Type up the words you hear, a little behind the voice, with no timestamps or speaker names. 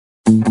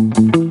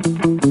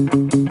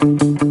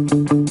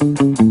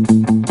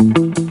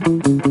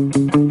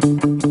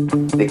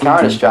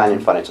current Australian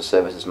financial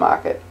services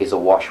market is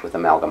awash with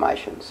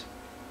amalgamations.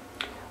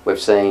 We've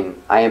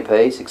seen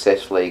AMP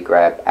successfully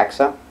grab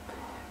AXA.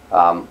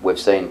 We've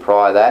seen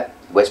prior to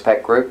that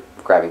Westpac Group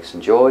grabbing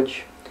St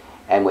George,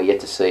 and we're yet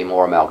to see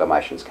more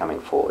amalgamations coming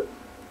forward.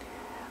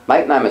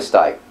 Make no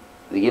mistake,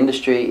 the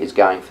industry is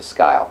going for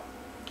scale.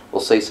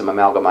 We'll see some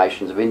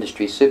amalgamations of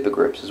industry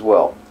supergroups as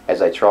well, as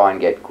they try and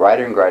get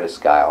greater and greater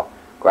scale,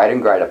 greater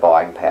and greater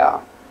buying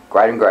power,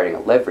 greater and greater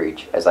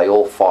leverage as they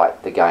all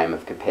fight the game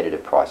of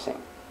competitive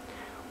pricing.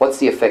 What's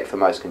the effect for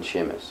most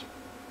consumers?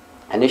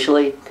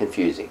 Initially,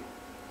 confusing.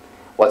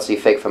 What's the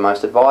effect for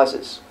most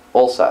advisors?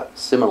 Also,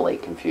 similarly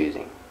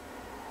confusing.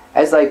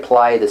 As they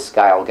play the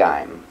scale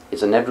game,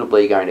 it's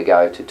inevitably going to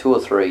go to 2 or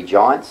 3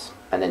 giants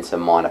and then some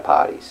minor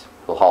parties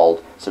who'll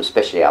hold some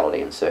speciality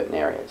in certain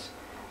areas.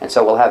 And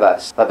so we'll have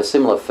a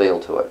similar feel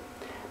to it.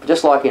 But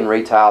just like in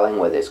retailing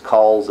where there's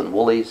Coles and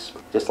Woolies,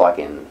 just like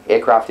in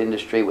aircraft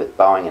industry with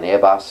Boeing and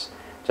Airbus,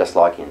 just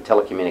like in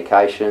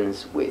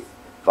telecommunications with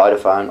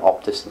Vodafone,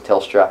 Optus and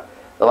Telstra,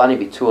 there'll only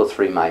be 2 or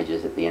 3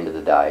 majors at the end of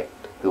the day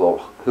who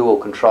will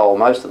control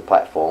most of the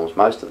platforms,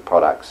 most of the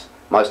products,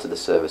 most of the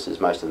services,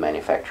 most of the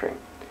manufacturing.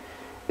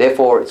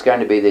 Therefore, it's going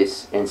to be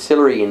this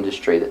ancillary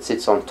industry that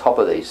sits on top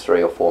of these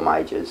 3 or 4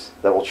 majors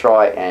that will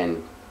try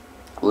and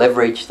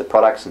leverage the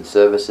products and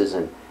services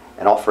and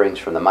offerings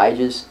from the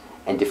majors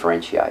and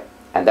differentiate.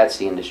 And that's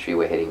the industry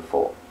we're heading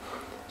for.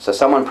 So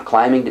someone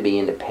proclaiming to be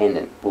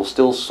independent will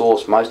still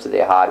source most of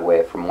their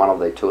hardware from one of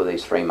the 2 of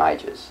these 3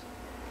 majors.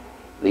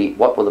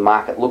 What will the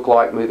market look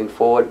like moving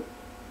forward?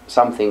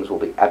 Some things will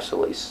be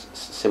absolutely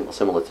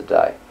similar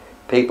today.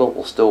 People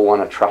will still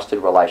want a trusted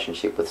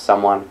relationship with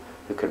someone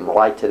who can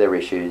relate to their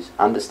issues,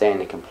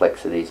 understand the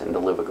complexities and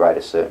deliver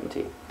greater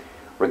certainty,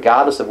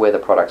 regardless of where the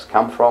products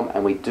come from.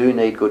 And we do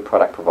need good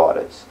product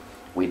providers.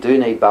 We do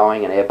need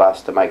Boeing and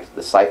Airbus to make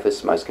the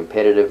safest, most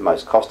competitive,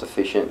 most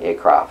cost-efficient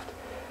aircraft.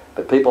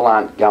 But people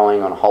aren't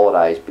going on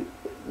holidays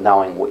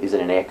knowing is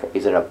it an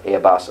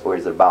Airbus or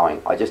is it a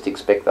Boeing. I just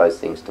expect those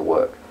things to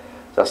work.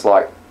 Just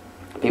like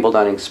people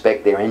don't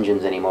inspect their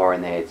engines anymore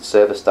in their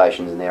service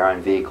stations in their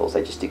own vehicles,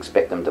 they just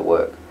expect them to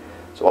work.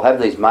 So we'll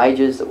have these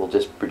majors that will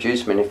just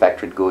produce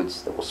manufactured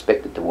goods that will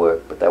expect it to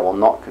work, but they will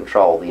not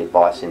control the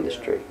advice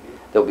industry.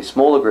 There will be a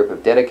smaller group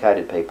of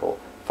dedicated people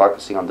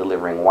focusing on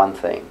delivering one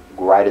thing: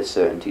 greater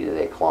certainty to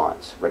their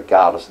clients,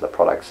 regardless of the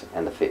products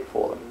and the fit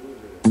for them.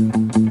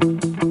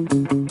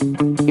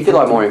 If you'd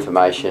like more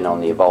information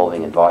on the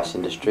evolving advice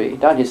industry,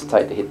 don't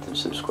hesitate to hit the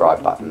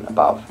subscribe button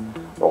above.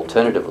 Or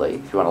alternatively,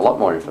 if you want a lot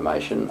more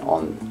information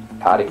on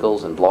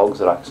articles and blogs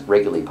that I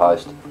regularly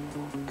post,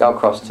 go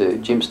across to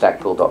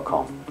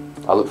jimstackpool.com.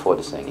 I look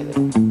forward to seeing you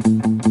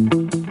there.